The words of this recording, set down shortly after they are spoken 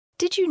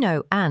Did you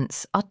know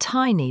ants are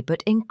tiny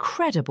but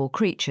incredible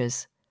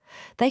creatures?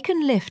 They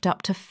can lift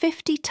up to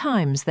 50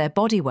 times their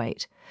body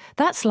weight.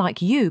 That's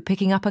like you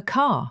picking up a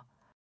car.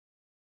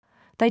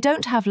 They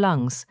don't have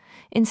lungs.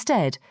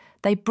 Instead,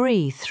 they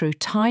breathe through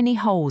tiny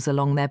holes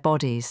along their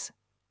bodies.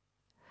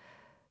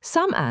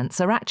 Some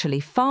ants are actually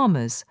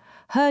farmers,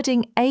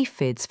 herding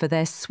aphids for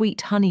their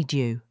sweet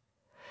honeydew.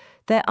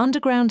 Their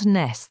underground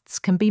nests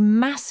can be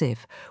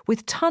massive,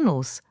 with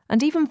tunnels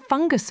and even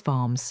fungus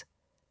farms.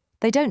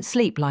 They don't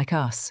sleep like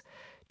us,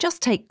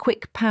 just take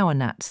quick power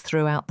naps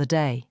throughout the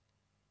day.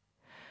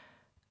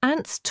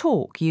 Ants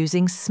talk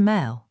using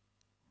smell.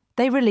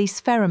 They release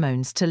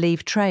pheromones to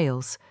leave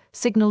trails,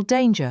 signal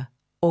danger,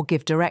 or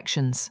give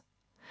directions.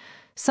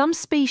 Some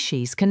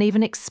species can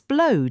even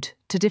explode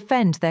to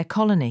defend their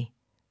colony.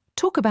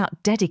 Talk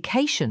about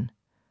dedication.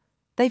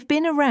 They've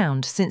been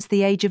around since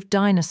the age of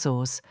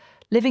dinosaurs,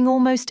 living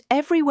almost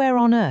everywhere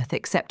on Earth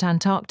except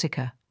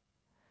Antarctica.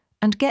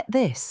 And get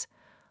this,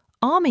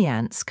 army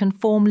ants can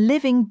form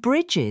living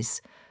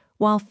bridges,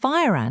 while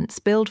fire ants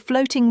build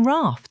floating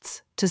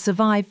rafts to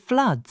survive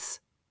floods.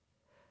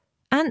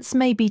 Ants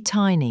may be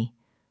tiny,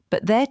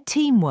 but their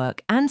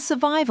teamwork and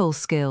survival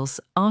skills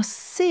are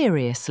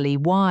seriously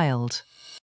wild.